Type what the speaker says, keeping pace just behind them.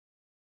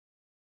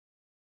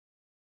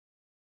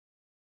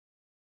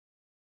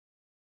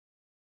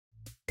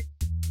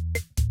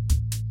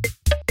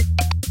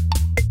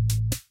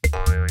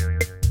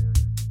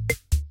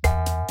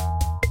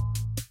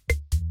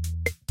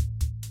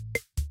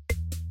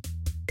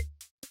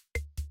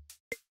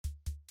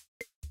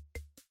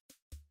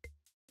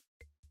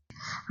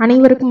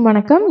அனைவருக்கும்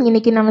வணக்கம்.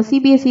 இன்னைக்கு நம்ம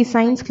CBSE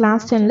science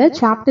class 10ல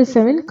chapter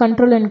 7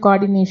 control and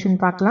coordination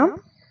பார்க்கலாம்.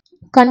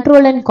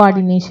 Control and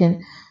coordination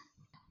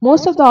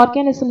most of the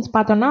organisms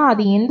பார்த்தோம்னா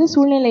அது எந்த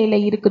சூழ்நிலையில்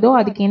இருக்குதோ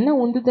அதுக்கு என்ன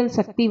உந்துதல்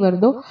சக்தி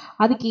வருதோ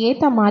அதுக்கு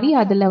ஏற்ற மாதிரி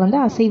அதில்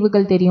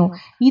அசைவுகள் தெரியும்.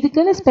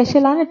 இதுக்குன்னு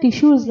ஸ்பெஷலான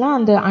டிஷ்யூஸ்லாம்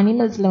அந்த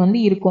அனிமல்ஸில்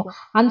இருக்கும்.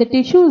 அந்த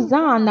டிஷ்யூஸ்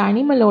தான் அந்த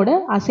அனிமலோட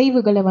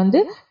அசைவுகளை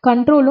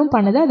கண்ட்ரோலும்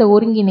பண்ணுது, அதை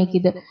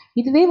ஒருங்கிணைக்குது.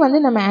 இதுவே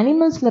நம்ம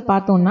அனிமல்ஸில்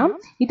பார்த்தோம்னா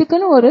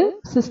இதுக்குன்னு ஒரு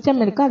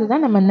சிஸ்டம் இருக்குது,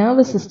 அதுதான் நம்ம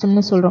நர்வஸ்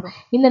சிஸ்டம்னு சொல்கிறோம்.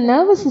 இந்த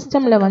நர்வஸ்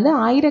சிஸ்டமில்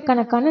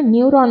ஆயிரக்கணக்கான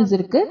நியூரான்ஸ்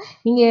இருக்குது.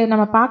 இங்கே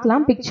நம்ம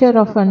பார்க்கலாம் பிக்சர்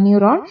ஆஃப் அ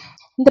நியூரான்.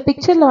 இந்த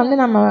பிக்சரில்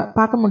நம்ம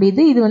பார்க்க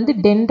முடியுது, இது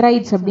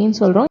டென்ட்ரைட்ஸ் அப்படின்னு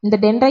சொல்கிறோம். இந்த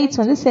டென்ட்ரைட்ஸ்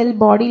செல்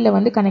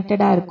பாடியில்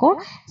கனெக்டடாக இருக்கும்.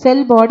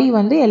 செல் பாடி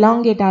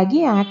எலாங்கேட்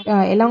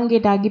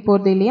ஆகி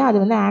போகிறது இல்லையா, அது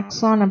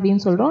ஆக்சான்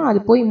அப்படின்னு சொல்கிறோம்.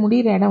 அது போய்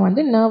முடிகிற இடம்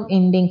நர்வ்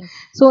எண்டிங்.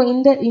 ஸோ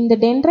இந்த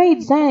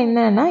டென்ட்ரைட்ஸ் தான்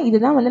என்னன்னா,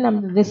 இதுதான்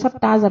நம்ம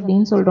ரிசப்டார்ஸ்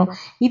அப்படின்னு சொல்கிறோம்.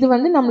 இது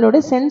நம்மளோட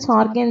சென்ஸ்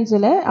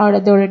ஆர்கன்ஸில்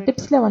அதோட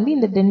டிப்ஸில்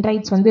இந்த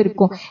டென்ட்ரைட்ஸ்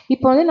இருக்கும்.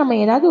 இப்போ நம்ம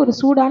ஏதாவது ஒரு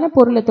சூடான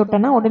பொருளை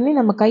தொட்டோன்னா உடனே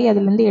நம்ம கை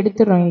அதுலேருந்து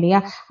எடுத்துடுறோம்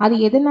இல்லையா, அது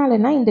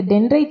எதனாலனா இந்த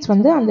டென்ட்ரைட்ஸ்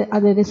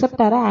அது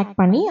ரிசப்டாராக ஆக்ட்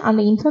பண்ணி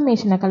அந்த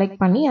இன்ஃபர்மேஷனை கலெக்ட்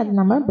பண்ணி அது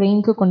நம்ம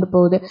பிரெயினுக்கு கொண்டு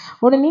போகுது.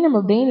 உடனே நம்ம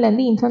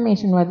பிரெயின்லேருந்து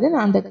இன்ஃபர்மேஷன் வருது,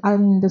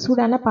 அந்த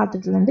சூடான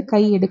பாத்திரத்துலேருந்து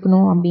கை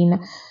எடுக்கணும் அப்படின்னு.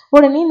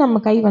 உடனே நம்ம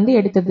கை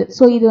எடுத்துது.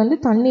 ஸோ இது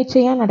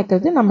தன்னிச்சையாக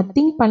நடக்கிறது, நம்ம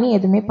திங்க் பண்ணி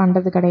எதுவுமே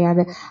பண்ணுறது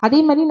கிடையாது.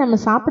 அதே மாதிரி நம்ம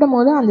சாப்பிடும்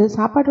போது அந்த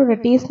சாப்பாட்டோட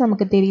டேஸ்ட்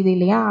நமக்கு தெரியுது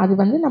இல்லையா,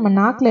 அது நம்ம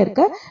நாக்கில்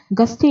இருக்க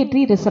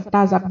கஸ்டேட்ரி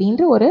ரிசப்டார்ஸ்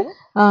அப்படின்ற ஒரு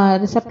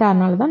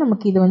ரிசப்டார்னால தான்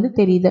நமக்கு இது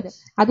தெரியுது.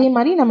 அதே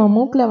மாதிரி நம்ம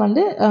மூக்கில்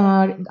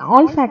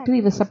ஆல்ஃபேக்டரி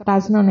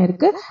ரிசப்டார்ஸ்னு ஒன்று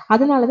இருக்குது.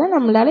 அதனால தான்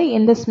நம்மளால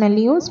எந்த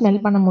ஸ்மெல்லையும் ஸ்மெல்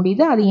பண்ண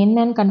முடியுது, அது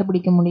என்னன்னு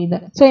கண்டுபிடிக்க முடியுது.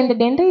 ஸோ இந்த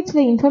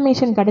டென்ட்ரைட்ஸில்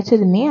இன்ஃபர்மேஷன்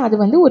கிடைச்சதுமே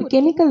அது ஒரு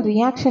கெமிக்கல்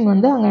ரியாக்ஷன்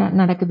அங்கே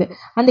நடக்குது.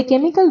 அந்த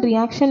கெமிக்கல்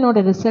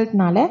ரியாக்ஷனோட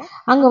ரிசல்ட்னால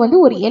அங்கே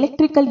ஒரு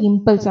எலக்ட்ரிக்கல்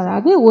இம்பல்ஸ்,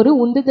 அதாவது ஒரு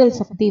உந்துதல்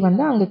சக்தி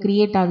அங்கே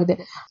கிரியேட் ஆகுது.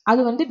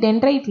 அது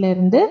டென்ட்ரைட்ல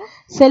இருந்து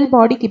செல்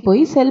பாடிக்கு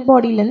போய் செல்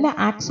பாடியிலேருந்து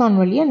ஆக்சான்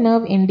வழியாக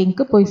நர்வ்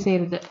எண்டிங்க்கு போய்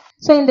சேருது.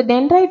 ஸோ இந்த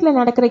டென்ட்ரைட்டில்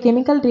நடக்கிற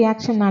கெமிக்கல்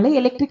ரியாக்ஷனால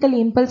எலக்ட்ரிக்கல்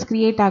இம்பல்ஸ்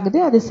கிரியேட்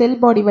ஆகுது. அது செல்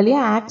பாடி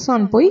வழியாக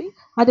ஆக்சான் போய்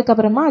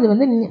அதுக்கப்புறமா அது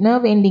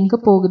நர்வ் எண்டிங்க்கு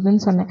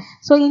போகுதுன்னு சொன்னேன்.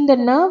 ஸோ இந்த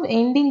நர்வ்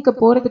எண்டிங்க்கு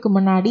போகிறதுக்கு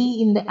முன்னாடி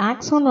இந்த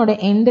ஆக்சானோட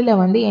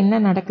எண்டில் என்ன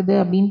நடக்குது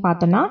அப்படின்னு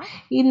பார்த்தோன்னா,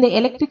 இந்த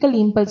எலக்ட்ரிக்கல்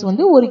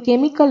இம்பல்ஸ் ஒரு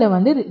கெமிக்கலை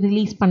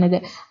ரிலீஸ்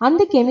பண்ணுது.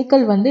 அந்த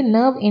கெமிக்கல்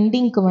நர்வ்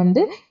எண்டிங்க்கு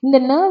இந்த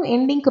நர்வ்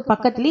எண்டிங்க்கு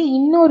பக்கத்துலேயே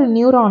இன்னொரு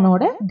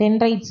நியூரானோட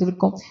டென்ட்ரைட்ஸ்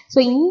இருக்கும். ஸோ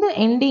இந்த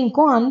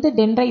எண்டிங்க்கும் அந்த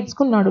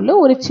டென்ட்ரைட்ஸ்க்கும் நடுவில்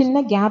ஒரு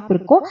சின்ன கேப்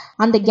இருக்கும்.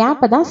 அந்த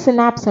கேப்பை தான்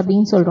சினாப்ஸ்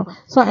அப்படின்னு சொல்கிறோம்.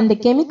 ஸோ அந்த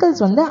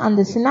கெமிக்கல்ஸ்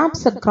அந்த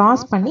சினாப்ஸை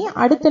கிராஸ் பண்ணி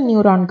அடுத்த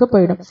நியூரானுக்கு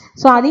போயிடும்.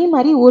 ஸோ அதே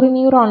மாதிரி ஒரு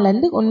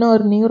நியூரான்லேருந்து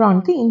இன்னொரு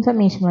நியூரானுக்கு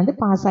இன்ஃபர்மேஷன்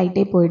பாஸ்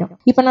ஆகிட்டே போயிடும்.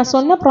 இப்போ நான்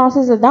சொன்ன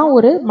ப்ராசஸை தான்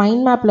ஒரு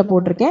மைண்ட் மேப்பில்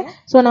போட்டிருக்கேன்.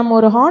 ஸோ நம்ம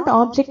ஒரு ஹாட்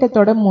ஆப்ஜெக்டை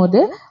தொடும்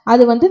போது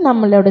அது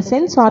நம்மளோட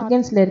சென்ஸ்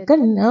ஆர்கன்ஸில் இருக்க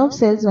நர்வ்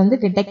செல்ஸ்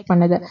டிடெக்ட்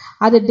பண்ணுது.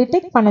 அது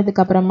டிடெக்ட்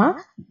பண்ணதுக்கு அப்புறமா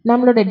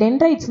நம்மளோட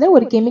டென்ட்ரைட்ஸில்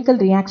ஒரு கெமிக்கல்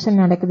ரியாக்ஷன்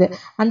நடக்குது.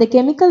 அந்த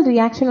கெமிக்கல்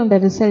ரியாக்ஷனோட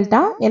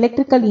ரிசல்ட்டாக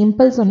எலக்ட்ரிக்கல்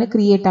இம்பல்ஸ்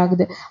கிரியேட்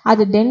ஆகுது.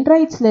 அது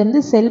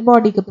டென்ட்ரைட்ஸ்லேருந்து செல்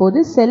பாடிக்கு போகுது,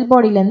 செல்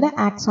பாடியிலேருந்து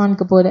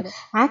ஆக்சானுக்கு போகுது.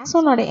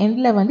 ஆக்சானோட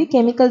எண்டில்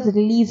கெமிக்கல்ஸ்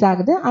ரிலீஸ்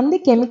ஆகுது. அந்த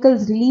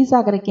கெமிக்கல்ஸ் ரிலீஸ்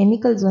ஆகிற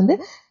கெமிக்கல்ஸ்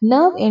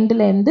நர்வ்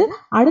எண்டில் இருந்து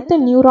அடுத்த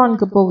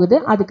நியூரானுக்கு போகுது.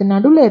 அதுக்கு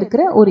நடுவில்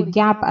இருக்கிற ஒரு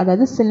கேப்,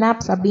 அதாவது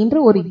சினாப்ஸ்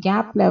அப்படின்ற ஒரு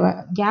கேப்பை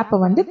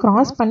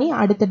கிராஸ் பண்ணி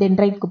அடுத்த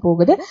டென்ட்ரைட்க்கு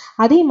போகுது.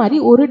 அதே மாதிரி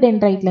ஒரு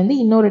டென்ட்ரைட்லேருந்து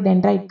இன்னொரு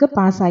டென்ட்ரைட்க்கு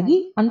பாஸ் ஆகி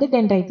அந்த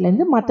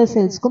டென்ட்ரைட்லேருந்து மற்ற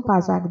செல்ஸ்க்கும்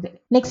பாஸ் ஆகுது.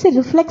 நெக்ஸ்ட்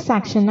ரிஃப்ளெக்ஸ்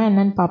ஆக்ஷன்னா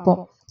என்னன்னு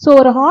பார்ப்போம். ஸோ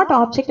ஒரு ஹாட்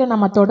ஆப்ஜெக்டை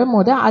நம்ம தொடும்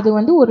போது அது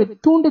ஒரு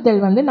தூண்டுதல்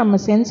நம்ம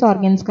சென்ஸ்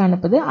ஆர்கன்ஸ்க்கு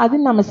அனுப்புது. அது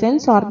நம்ம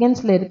சென்ஸ்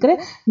ஆர்கன்ஸில் இருக்கிற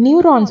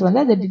நியூரான்ஸ்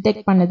அதை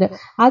டிடெக்ட் பண்ணுது.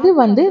 அது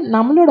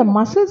நம்மளோட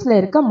மசில்ஸில்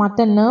இருக்க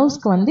மற்ற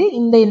நர்வ்ஸ்க்கு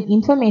இந்த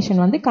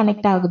இன்ஃபர்மேஷன்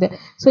கனெக்ட் ஆகுது.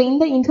 ஸோ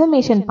இந்த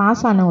இன்ஃபர்மேஷன்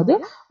பாஸ் ஆனது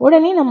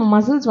உடனே நம்ம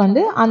மசில்ஸ்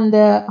அந்த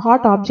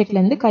ஹாட்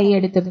ஆப்ஜெக்ட்லேருந்து கையை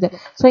எடுத்துருது.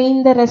 ஸோ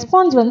இந்த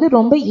ரெஸ்பான்ஸ்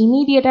ரொம்ப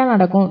இமீடியட்டாக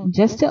நடக்கும்.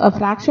 ஜஸ்ட் அ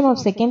ஃப்ராக்ஷன்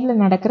ஆஃப்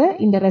செகண்டில் நடக்கிற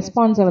இந்த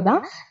ரெஸ்பான்ஸை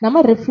தான்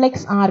நம்ம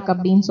ரிஃப்ளெக்ஸ் ஆர்க்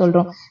அப்படின்னு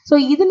சொல்கிறோம். ஸோ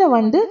இதில்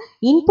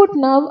இன்புட்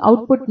நர்வ்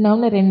அவுட்புட்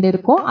நர்வ்னு ரெண்டு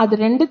இருக்கும். அது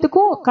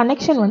ரெண்டுத்துக்கும்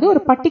கனெக்ஷன்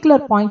ஒரு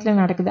பர்டிகுலர் பாயிண்ட்ல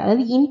நடக்குது.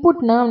 அதாவது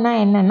இன்புட் நர்வ்னா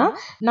என்னன்னா,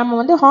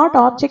 நம்ம ஹாட்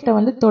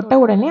ஆப்ஜெக்டை தொட்ட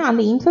உடனே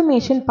அந்த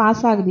இன்ஃபர்மேஷன்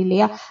பாஸ் ஆகுது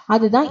இல்லையா,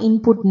 அதுதான்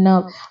இன்புட்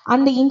நர்வ்.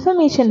 அந்த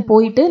இன்ஃபர்மேஷன்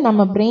போயிட்டு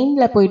நம்ம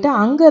பிரெயின்ல போயிட்டு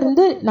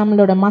அங்கேருந்து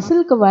நம்மளோட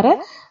மசிலுக்கு வர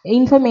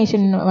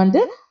இன்ஃபர்மேஷன்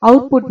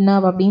அவுட்புட்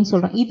நர்வ் அப்படின்னு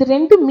சொல்கிறோம். இது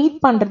ரெண்டும் மீட்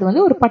பண்ணுறது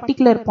ஒரு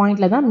பர்டிகுலர்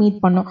பாயிண்ட்ல தான் மீட்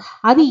பண்ணும்.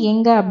 அது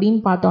எங்கே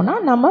அப்படின்னு பார்த்தோன்னா,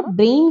 நம்ம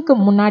பிரெயினுக்கு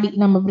முன்னாடி,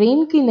 நம்ம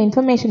பிரெயினுக்கு இந்த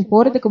இன்ஃபர்மேஷன்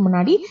போகிறதுக்கு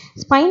முன்னாடி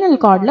ஸ்பைனல்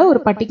கார்டில் ஒரு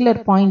பர்டிகுலர்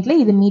பாயிண்ட்ல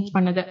இது மீட்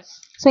பண்ணுது.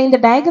 ஸோ இந்த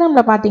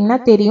டயக்ராமில் பார்த்தீங்கன்னா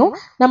தெரியும்,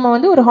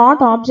 நம்ம ஒரு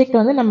ஹாட்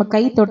ஆப்ஜெக்ட் நம்ம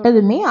கை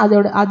தொட்டதுமே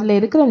அதில்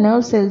இருக்கிற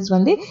நர்வ் செல்ஸ்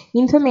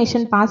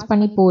இன்ஃபர்மேஷன் பாஸ்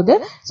பண்ணி போகுது.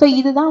 ஸோ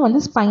இதுதான்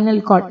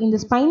ஸ்பைனல் கார்டு. இந்த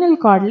ஸ்பைனல்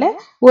கார்டில்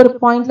ஒரு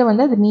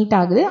பாயிண்ட்ல அது மீட்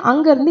ஆகுது.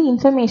 அங்கேருந்து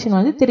இன்ஃபர்மேஷன்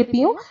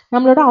திருப்பியும்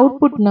நம்மளோட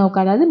அவுட்புட்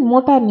நர்வுக்கு, அதாவது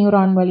மோட்டார்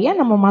நியூரான் வழியாக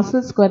நம்ம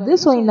மசில்ஸ்க்கு வருது.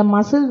 ஸோ இந்த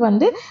மசில்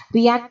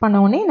ரியாக்ட்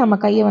பண்ண உடனே நம்ம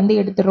கையை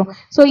எடுத்துடுறோம்.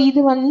 ஸோ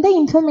இது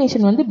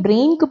இன்ஃபர்மேஷன்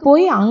பிரெயினுக்கு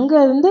போய்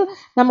அங்கேருந்து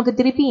நமக்கு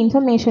திருப்பி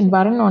இன்ஃபர்மேஷன்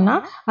வரணும்னா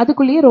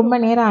அதுக்குள்ளேயே ரொம்ப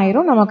நேரம்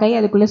ஆயிரும், நம்ம கை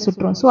அதுக்குள்ளே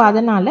சுட்டுரும். ஸோ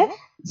அதனால்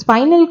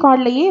ஸ்பைனல்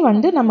கார்ட்லயே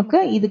வந்து நமக்கு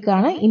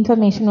இதுக்கான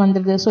இன்ஃபர்மேஷன்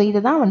வந்துடுது. ஸோ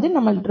இதுதான் வந்து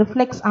நம்ம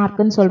ரிஃப்ளெக்ஸ்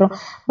ஆர்க்குன்னு சொல்கிறோம்.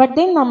 பட்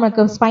தென்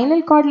நமக்கு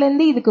ஸ்பைனல்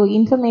கார்ட்லேருந்து இதுக்கு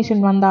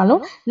இன்ஃபர்மேஷன்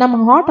வந்தாலும் நம்ம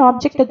ஹார்ட்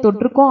ஆப்ஜெக்டை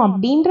தொட்டிருக்கோம்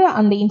அப்படின்ற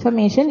அந்த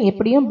இன்ஃபர்மேஷன்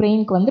எப்படியும்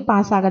பிரெயினுக்கு வந்து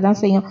பாஸ் ஆக தான்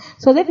செய்யும்.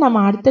 ஸோ தட்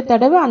நம்ம அடுத்த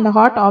தடவை அந்த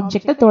ஹார்ட்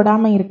ஆப்ஜெக்டை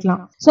தொடாமல்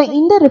இருக்கலாம். ஸோ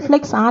இந்த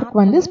ரிஃப்ளெக்ஸ் ஆர்க்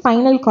வந்து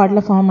ஸ்பைனல்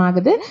கார்டில் ஃபார்ம்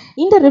ஆகுது.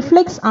 இந்த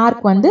ரிஃப்ளெக்ஸ்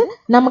ஆர்க் வந்து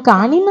நமக்கு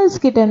அனிமல்ஸ்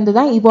கிட்ட இருந்து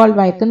தான்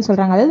இவால்வ் ஆயிருக்குன்னு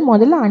சொல்கிறாங்க. அதாவது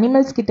முதல்ல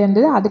அனிமல்ஸ் கிட்ட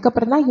இருந்தது,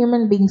 அதுக்கப்புறம் தான்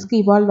ஹியூமன் பீயிங்ஸ்க்கு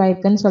இவால்வ்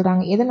ஆயிருக்குன்னு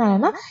சொல்கிறாங்க.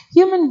 எதனாலனா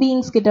ஹியூமன்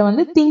பீயிங்ஸ் கிட்ட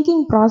வந்து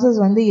திங்கிங் ப்ராசஸ்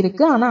வந்து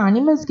இருக்கு. ஆனால்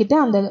அனிமல்ஸ் கிட்ட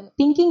அந்த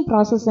திங்கிங்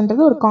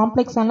ப்ராசஸ்ன்றது ஒரு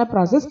காம்ப்ளெக்ஸான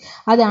ப்ராசஸ்.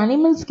 அது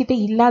அனிமல்ஸ் கிட்ட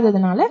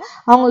இல்லாததுனால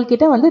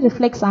அவங்கக்கிட்ட வந்து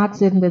ரிஃப்ளெக்ஸ்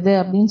ஆர்க்ஸ் இருந்தது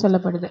அப்படின்னு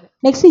சொல்லப்படுது.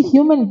 நெக்ஸ்ட்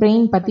ஹியூமன்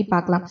பிரெயின் பற்றி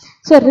பார்க்கலாம்.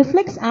 ஸோ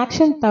ரிஃப்ளெக்ஸ்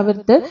ஆக்ஷன்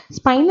தவிர்த்து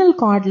ஸ்பைனல்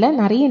கார்டில்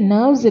நிறைய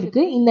நர்வ்ஸ்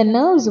இருக்கு. இந்த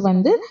நர்வ்ஸ்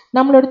வந்து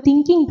நம்மளோட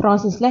திங்கிங்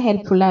ப்ராசஸில்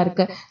ஹெல்ப்ஃபுல்லாக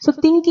இருக்கு. ஸோ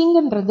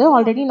திங்கிங்ன்றது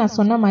ஆல்ரெடி நான்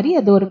சொன்ன மாதிரி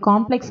அது ஒரு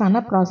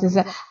காம்ப்ளெக்ஸான ப்ராசஸ்.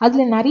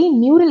 அதில் நிறைய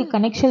நியூரல்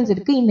கனெக்ஷன்ஸ்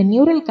இருக்கு. இந்த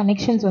நியூரல்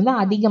கனெக்ஷன்ஸ் வந்து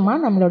அதிகமாக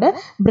நம்மளோட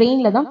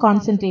பிரெயினில் தான்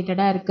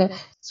கான்சென்ட்ரேட்டடாக இருக்கு.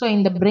 ஸோ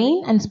இந்த பிரெயின்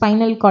அண்ட்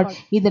ஸ்பைனல் கார்ட்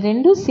இது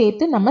ரெண்டும்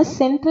சேர்த்து நம்ம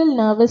சென்ட்ரல்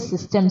நர்வஸ்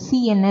சிஸ்டம்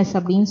சிஎன்எஸ்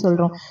அப்படின்னு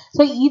சொல்கிறோம்.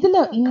 ஸோ இதில்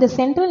இந்த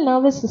சென்ட்ரல்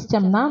நர்வஸ்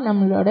சிஸ்டம் தான்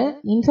நம்மளோட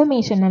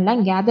இன்ஃபர்மேஷன்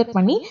எல்லாம் கேதர்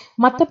பண்ணி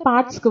மற்ற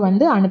பார்ட்ஸ்க்கு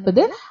வந்து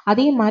அனுப்புது.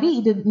 அதே மாதிரி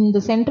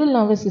இந்த சென்ட்ரல்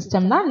நர்வஸ்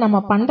சிஸ்டம் தான்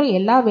நம்ம பண்ணுற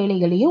எல்லா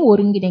வேலைகளையும்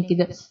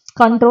ஒருங்கிணைக்குது.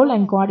 கண்ட்ரோல்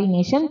அண்ட்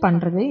கோஆர்டினேஷன்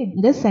பண்ணுறது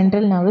இந்த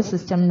சென்ட்ரல் நர்வஸ்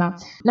சிஸ்டம் தான்.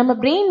 நம்ம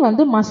பிரெயின்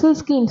வந்து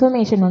மசில்ஸ்க்கு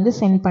இன்ஃபர்மேஷன் வந்து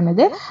சென்ட்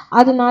பண்ணுது.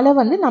 அதனால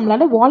வந்து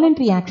நம்மளால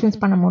வாலண்டரி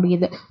ஆக்ஷன்ஸ் பண்ண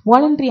முடியுது.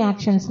 வாலண்டரி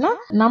ஆக்ஷன்ஸ்னால்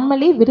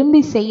நம்மளே விரும்பி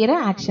செய்கிற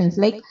ஆக்ஷன்ஸ்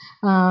லைக்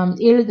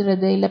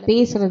எழுதுறது, இல்லை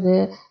பேசுறது,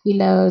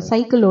 இல்லை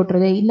சைக்கிள்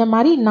ஓட்டுறது, இந்த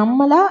மாதிரி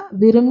நம்மளா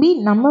விரும்பி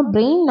நம்ம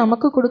பிரெயின்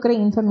நமக்கு கொடுக்குற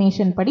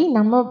இன்ஃபர்மேஷன் படி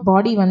நம்ம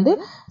பாடி வந்து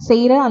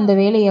செய்கிற அந்த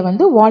வேலையை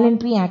வந்து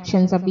வாலண்டரி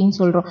ஆக்ஷன்ஸ் அப்படின்னு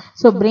சொல்கிறோம்.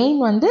 ஸோ பிரெயின்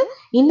வந்து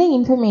இந்த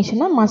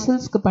இன்ஃபர்மேஷனை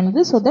மசில்ஸ்க்கு பண்ணுது.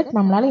 ஸோ தட்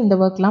நம்மளால இந்த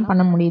ஒர்க்லாம்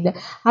பண்ண முடியுது.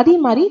 அதே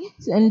மாதிரி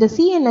இந்த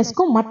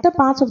சிஎன்எஸ்க்கும் மற்ற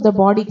பார்ட்ஸ் ஆஃப் த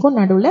பாடிக்கும்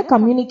நடுவில்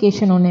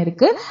கம்யூனிகேஷன் ஒன்று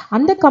இருக்குது.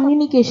 அந்த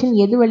கம்யூனிகேஷன்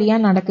எது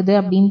வழியாக நடக்குது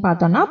அப்படின்னு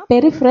பார்த்தோம்னா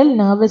பெரிஃபரல்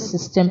நர்வஸ்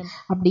சிஸ்டம்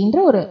அப்படின்ற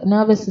ஒரு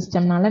நர்வஸ்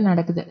சிஸ்டம்னால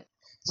நடக்குது.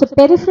 ஸோ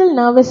பெரிஃபரல்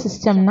நர்வஸ்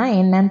சிஸ்டம்னா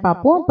என்னன்னு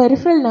பார்ப்போம்.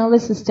 பெரிஃபரல்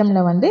நர்வஸ்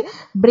சிஸ்டமில் வந்து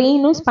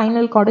பிரெயினும்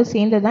ஸ்பைனல் கார்டும்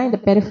சேர்ந்து தான் இந்த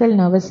பெரிஃபரல்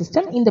நர்வஸ்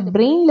சிஸ்டம். இந்த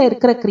பிரெயினில்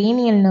இருக்கிற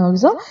கிரேனியல்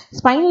நர்வ்ஸும்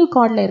ஸ்பைனல்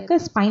கார்டில் இருக்கிற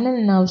ஸ்பைனல்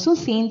நர்வ்ஸும்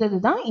சேர்ந்தது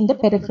தான் இந்த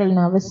பெரிஃபரல்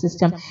நர்வஸ்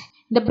சிஸ்டம்.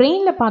 இந்த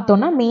பிரெயினில்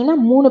பார்த்தோன்னா மெயினாக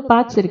 3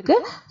 பார்ட்ஸ்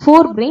இருக்குது.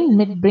 Four brain,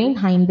 mid brain,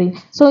 hind brain.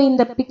 So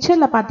இந்த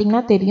பிக்சரில்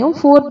பார்த்தீங்கன்னா தெரியும்,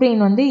 ஃபோர்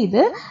பிரெயின் வந்து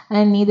இது,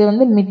 அண்ட் இது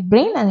வந்து மிட்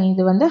பிரெயின், அண்ட்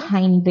இது வந்து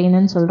ஹைண்ட்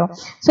பிரெயின்னு சொல்கிறோம்.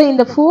 ஸோ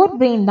இந்த ஃபோர்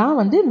பிரெயின் தான்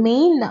வந்து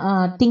மெயின்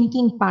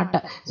திங்கிங்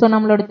பார்ட்டு. ஸோ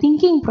நம்மளோட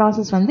திங்கிங்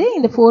ப்ராசஸ் வந்து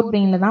இந்த ஃபோர்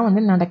பிரெயினில் தான்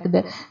வந்து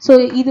நடக்குது. ஸோ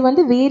இது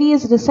வந்து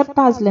வேரியஸ்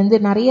ரிசெப்டார்ஸ்லேருந்து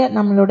நிறைய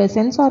நம்மளோட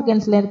சென்ஸ்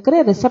ஆர்கன்ஸில்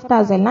இருக்கிற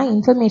ரிசெப்டார்ஸ் எல்லாம்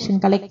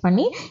இன்ஃபர்மேஷன் கலெக்ட்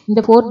பண்ணி இந்த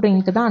ஃபோர்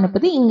பிரெயினுக்கு தான்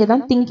அனுப்புது. இங்கே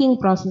தான் திங்கிங்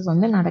ப்ராசஸ்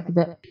வந்து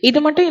நடக்குது.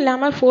 இது மட்டும்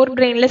இல்லாமல் ஃபோர்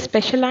பிரெயினில்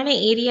ஸ்பெஷலான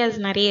ஏரியாஸ்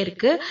நிறைய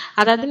இருக்குது.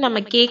 அதாவது நம்ம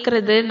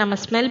கேட்குறது, நம்ம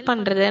ஸ்மெல்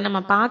பண்ணுறது, நம்ம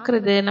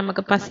பார்க்குறது,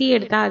 நமக்கு பசி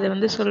எடுத்தால் அது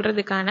வந்து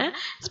சொல்கிறதுக்கான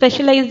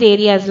ஸ்பெஷலைஸ்ட்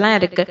ஏரியாஸ்லாம்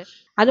இருக்குது.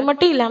 அது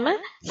மட்டும் இல்லாமல்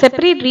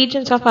செப்பரேட்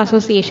ரீஜன்ஸ் ஆஃப்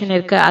அசோசியேஷன்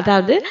இருக்குது.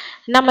 அதாவது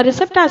நம்ம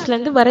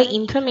ரிசெப்டார்ஸ்லேருந்து வர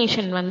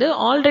இன்ஃபர்மேஷன் வந்து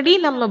ஆல்ரெடி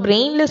நம்ம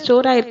பிரெயினில்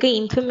ஸ்டோர் ஆகிருக்க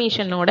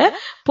இன்ஃபர்மேஷனோட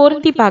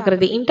பொருத்தி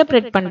பார்க்குறது,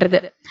 இன்டர்பிரேட் பண்ணுறது.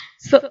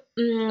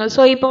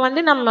 ஸோ இப்போ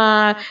வந்து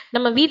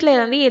நம்ம வீட்டில்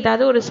வந்து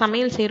ஏதாவது ஒரு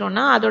சமையல்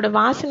செய்கிறோன்னா அதோட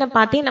வாசனை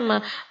பார்த்தே நம்ம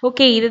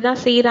ஓகே இதுதான்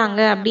செய்கிறாங்க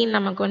அப்படின்னு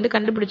நமக்கு வந்து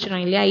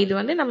கண்டுபிடிச்சிடும் இல்லையா. இது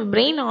வந்து நம்ம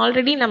பிரெயின்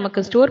ஆல்ரெடி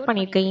நமக்கு ஸ்டோர்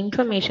பண்ணியிருக்க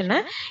இன்ஃபர்மேஷனை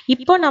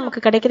இப்போ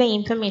நமக்கு கிடைக்கிற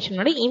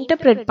இன்ஃபர்மேஷனோட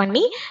இன்டர்பிரேட்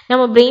பண்ணி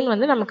நம்ம பிரெயின்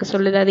வந்து நமக்கு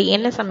சொல்லுது அது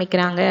என்ன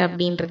சமைக்கிறாங்க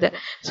அப்படின்றது.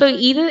 ஸோ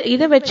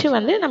இதை வச்சு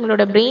வந்து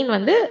நம்மளோட பிரெயின்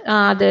வந்து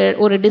அது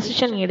ஒரு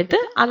டிசிஷன் எடுத்து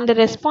அந்த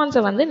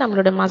ரெஸ்பான்ஸை வந்து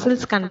நம்மளோட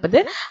மசில்ஸ்க்கு அனுப்புது,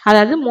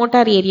 அதாவது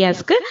மோட்டார்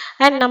ஏரியாஸ்க்கு.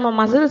 அண்ட் நம்ம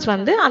மசில்ஸ்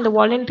வந்து அந்த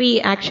வாலண்டரி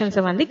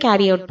ஆக்ஷன்ஸை வந்து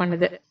கேரி அவுட்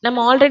பண்ணுது. நம்ம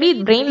ஆல்ரெடி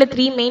பிரெயினில்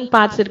 3 மெயின்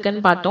பார்ட்ஸ்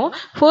இருக்குன்னு பார்த்தோம்.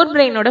 ஃபோர்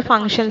பிரெயினோட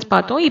ஃபங்க்ஷன்ஸ்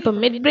பார்த்தோம். இப்போ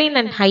mid brain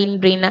and hind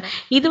brain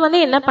இது வந்து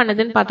என்ன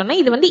பண்ணுதுன்னு பார்த்தோம்னா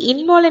இது வந்து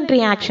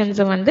இன்வாலண்டரி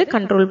ஆக்ஷன்ஸை வந்து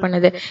கண்ட்ரோல்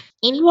பண்ணுது.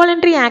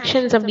 இன்வாலண்டரி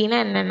ஆக்ஷன்ஸ் அப்படின்னா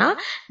என்னன்னா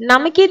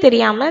நமக்கே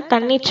தெரியாமல்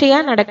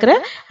தன்னிச்சையாக நடக்கிற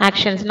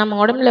ஆக்ஷன்ஸ். நம்ம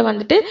உடம்புல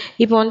வந்துட்டு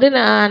இப்போ வந்து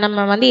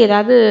நம்ம வந்து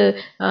ஏதாவது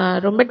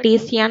ரொம்ப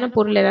டேஸ்டியான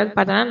பொருள் ஏதாவது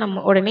பார்த்தோன்னா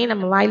நம்ம உடனே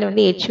நம்ம வாயில்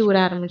வந்து எச்சி ஊற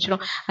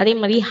ஆரம்பிச்சிடும். அதே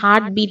மாதிரி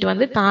ஹார்ட் பீட்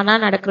வந்து தானாக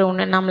நடக்கிற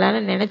ஒன்று, நம்மளால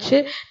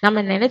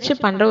நம்ம நினச்சி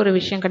பண்ணுற ஒரு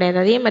விஷயம் கிடையாது.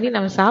 அதே மாதிரி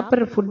நம்ம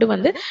சாப்பிட்ற ஃபுட்டு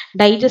வந்து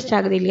டைஜஸ்ட்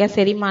ஆகுது இல்லையா,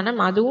 செரிமானம்,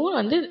 அதுவும்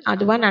வந்து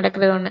அதுவாக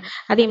நடக்கிற ஒன்று.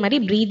 அதே மாதிரி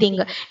ப்ரீதிங்,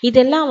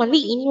 இதெல்லாம் வந்து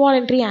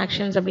இன்வாலண்டரி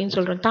ஆக்ஷன்ஸ் அப்படின்னு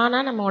சொல்கிறோம்,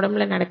 தானாக நம்ம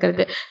உடம்புல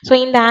நடக்கிறது. ஸோ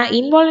இந்த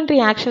இன்வாலண்டரி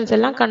ஆக்ஷன்ஸ்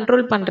எல்லாம்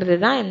கண்ட்ரோல் பண்ணுறது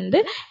தான்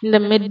இந்த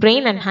மிட்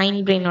பிரெயின் அண்ட்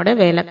ஹைண்ட் பிரெயினோட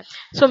வேலை.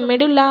 ஸோ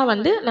மெடுலா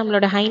வந்து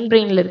நம்மளோட ஹைண்ட்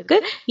பிரெயினில்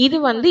இருக்குது. இது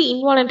வந்து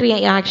இன்வாலண்டரி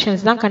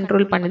ஆக்ஷன்ஸ் தான்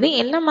கண்ட்ரோல் பண்ணுது.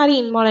 என்ன மாதிரி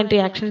இன்வாலண்டரி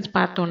ஆக்ஷன்ஸ்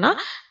பார்த்தோம்னா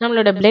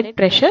நம்மளோட blood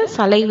pressure,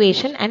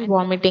 salivation and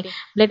vomiting.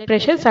 Blood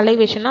pressure,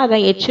 சலைவேஷன்னா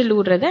அதான் எச்சில்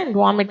ஊடுறது, அண்ட்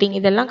வாமிட்டிங்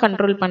இதெல்லாம்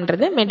கண்ட்ரோல்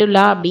பண்ணுறது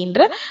மெடுலா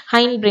அப்படின்ற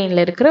ஹைண்ட்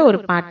பிரெயினில் இருக்கிற ஒரு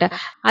பாட்டு.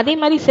 அதே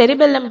மாதிரி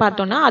செரிபெல்லம்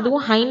பார்த்தோம்னா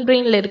அதுவும் ஹைண்ட்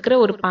பிரெயினில் இருக்கிற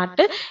ஒரு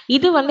பாட்டு.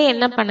 இது வந்து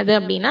என்ன பண்ணுது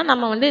அப்படின்னா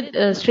நம்ம வந்து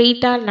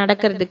ஸ்ட்ரெயிட்டாக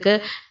நடக்கிறதுக்கு,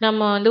 நம்ம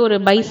வந்து ஒரு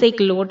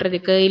பைசைக்கிள்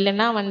ஓட்டுறதுக்கு,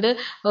 இல்லைன்னா வந்து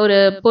ஒரு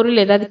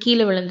பொருள் ஏதாவது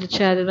கீழே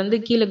விழுந்துச்சு அது அது வந்து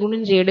கீழே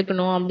குனிஞ்சு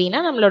எடுக்கணும் அப்படின்னா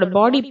நம்மளோட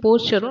பாடி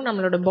போஸ்டரும்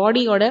நம்மளோட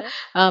பாடியோட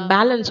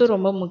பேலன்ஸும்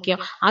ரொம்ப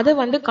முக்கியம். அதை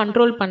வந்து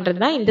கண்ட்ரோல் பண்ணுறது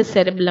தான் இந்த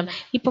செரிபெல்லம்.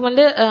 இப்போ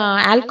வந்து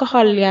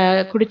ஆல்கஹால்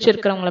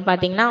குடிச்சிருக்கிறவங்கள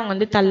பார்த்தீங்கன்னா அவங்க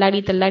வந்து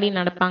தள்ளாடி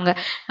நடப்பாங்க.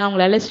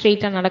 அவங்களால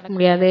ஸ்ட்ரெயிட்டாக நடக்க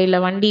முடியாது, இல்லை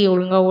வண்டி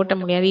ஒழுங்காக ஓட்ட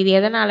முடியாது. இது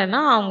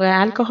எதனாலனா அவங்க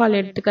ஆல்கஹால்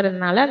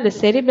எடுத்துக்கிறதுனால அந்த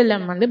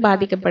செரிபெல்லம் வந்து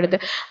பாதிக்கப்படுது.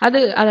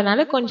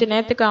 அதனால கொஞ்ச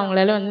நேரத்துக்கு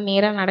அவங்களால வந்து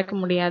நேராக நடக்க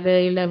முடியாது,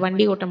 இல்லை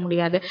வண்டி ஓட்ட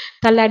முடியாது,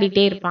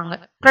 தள்ளாடிட்டே இருப்பாங்க.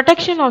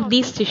 Protection of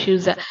these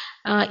tissues.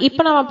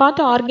 இப்போ நம்ம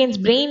பார்த்த organs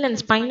brain and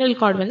spinal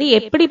cord வந்து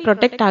எப்படி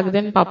ப்ரொடெக்ட்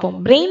ஆகுதுன்னு பார்ப்போம்.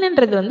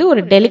 பிரெயின்ன்றது வந்து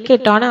ஒரு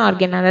டெலிகேட்டான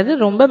ஆர்கன், அதாவது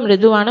ரொம்ப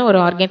மிருதுவான ஒரு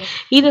ஆர்கன்.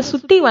 இதை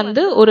சுற்றி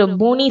வந்து ஒரு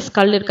போனி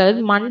ஸ்கல் இருக்கு,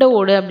 அதாவது மண்டை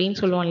ஓடு அப்படின்னு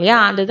சொல்லுவோம் இல்லையா,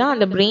 அதுதான்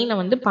அந்த பிரெயினை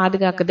வந்து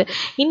பாதுகாக்குது.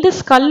 இந்த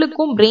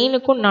ஸ்கல்லுக்கும்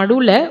பிரெயினுக்கும்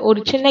நடுவில்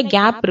ஒரு சின்ன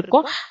கேப்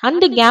இருக்கும்.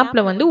 அந்த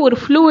கேப்ல வந்து ஒரு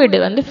ஃப்ளூயிட்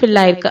வந்து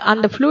ஃபில் ஆயிருக்கு.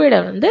 அந்த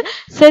ஃப்ளூயிடை வந்து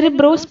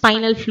செரிப்ரோ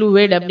ஸ்பைனல்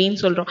ஃப்ளூயிட் அப்படின்னு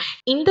சொல்றோம்.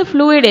 இந்த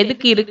ஃப்ளூயிட்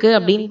எதுக்கு இருக்கு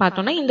அப்படின்னு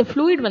பார்த்தோம்னா, இந்த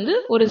ஃப்ளூயிட் வந்து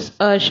ஒரு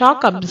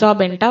ஷாக்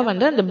அப்சார்பென்ட்டா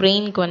வந்து அந்த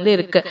பிரெயினுக்கு வந்து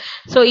இருக்கு.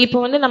 ஸோ இப்போ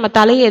வந்து நம்ம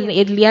தலையை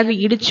எதுலையாவது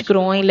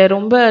இடிச்சுக்கிறோம், இல்லை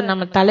ரொம்ப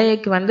நம்ம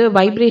தலைக்கு வந்து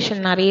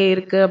வைப்ரேஷன் நிறைய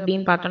இருக்கு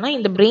அப்படின்னு பார்த்தோம்னா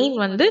இந்த பிரெயின்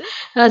வந்து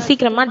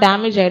சீக்கிரமா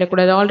டேமேஜ்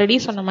ஆயிடக்கூடாது. ஆல்ரெடி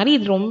சொன்ன மாதிரி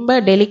இது ரொம்ப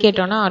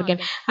டெலிகேட்டான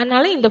ஆர்கன்.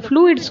 அதனால இந்த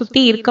ஃப்ளூயிட்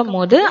சுற்றி இருக்கும்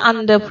போது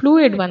அந்த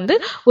ஃப்ளூயிட் வந்து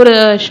ஒரு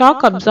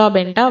ஷாக்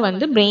அப்சார்பென்ட்டா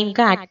வந்து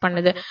பிரெயினுக்கு ஆக்ட்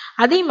பண்ணுது.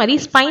 அதே மாதிரி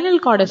ஸ்பைனல்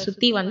கார்டை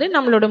சுற்றி வந்து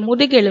நம்மளோட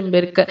முதுகெலும்பு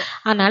இருக்கு,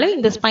 அதனால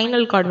இந்த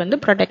ஸ்பைனல் கார்டு வந்து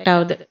ப்ரொடெக்ட்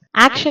ஆகுது.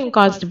 Action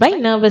caused by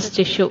nervous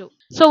tissue.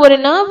 So ஒரு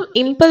நர்வ்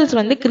இம்பல்ஸ்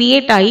வந்து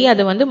கிரியேட் ஆகி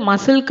அது வந்து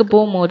மசிலுக்கு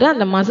போகும்போது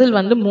அந்த மசில்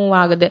வந்து மூவ்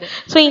ஆகுது.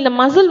 ஸோ இந்த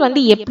மசில்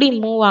வந்து எப்படி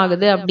மூவ்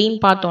ஆகுது அப்படின்னு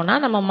பார்த்தோம்னா,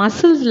 நம்ம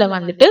மசில்ஸில்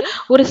வந்துட்டு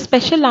ஒரு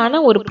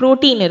ஸ்பெஷலான ஒரு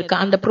ப்ரோட்டீன் இருக்கு.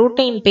 அந்த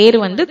ப்ரோட்டீன் பேர்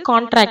வந்து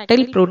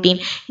கான்ட்ராக்டைல் ப்ரோட்டீன்.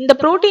 இந்த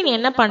ப்ரோட்டீன்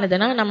என்ன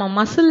பண்ணுதுன்னா, நம்ம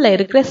மசிலில்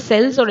இருக்கிற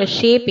செல்ஸோட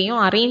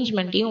ஷேப்பையும்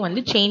அரேஞ்ச்மெண்ட்டையும்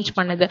வந்து சேஞ்ச்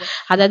பண்ணுது.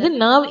 அதாவது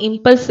நர்வ்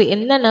இம்பல்ஸ்,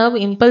 என்ன நர்வ்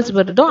இம்பல்ஸ்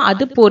வருதோ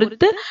அது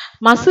பொறுத்து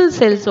மசில்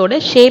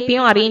செல்ஸோட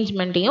ஷேப்பையும்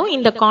அரேஞ்ச்மெண்ட்டையும்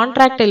இந்த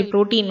கான்ட்ராக்டைல்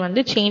ப்ரோட்டீன்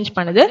வந்து சேஞ்ச்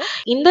பண்ணுது.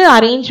 இந்த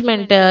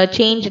அரேஞ்ச்மெண்ட்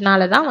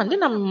சேஞ்ச்னால தான் வந்து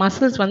நம்ம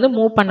மசில்ஸ் வந்து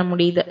மூவ் பண்ண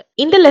முடியுது.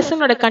 இந்த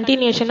லெசனோட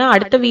கண்டினியூஷனை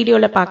அடுத்த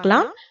வீடியோல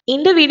பார்க்கலாம்.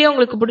 இந்த வீடியோ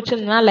உங்களுக்கு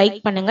பிடிச்சிருந்தா லைக்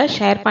பண்ணுங்க,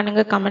 ஷேர்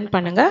பண்ணுங்க, கமெண்ட்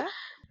பண்ணுங்க.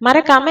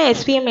 மறக்காம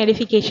SVM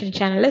எடிஃபிகேஷன்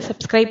சேனலை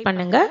சப்ஸ்கிரைப்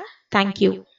பண்ணுங்க. தேங்க்யூ.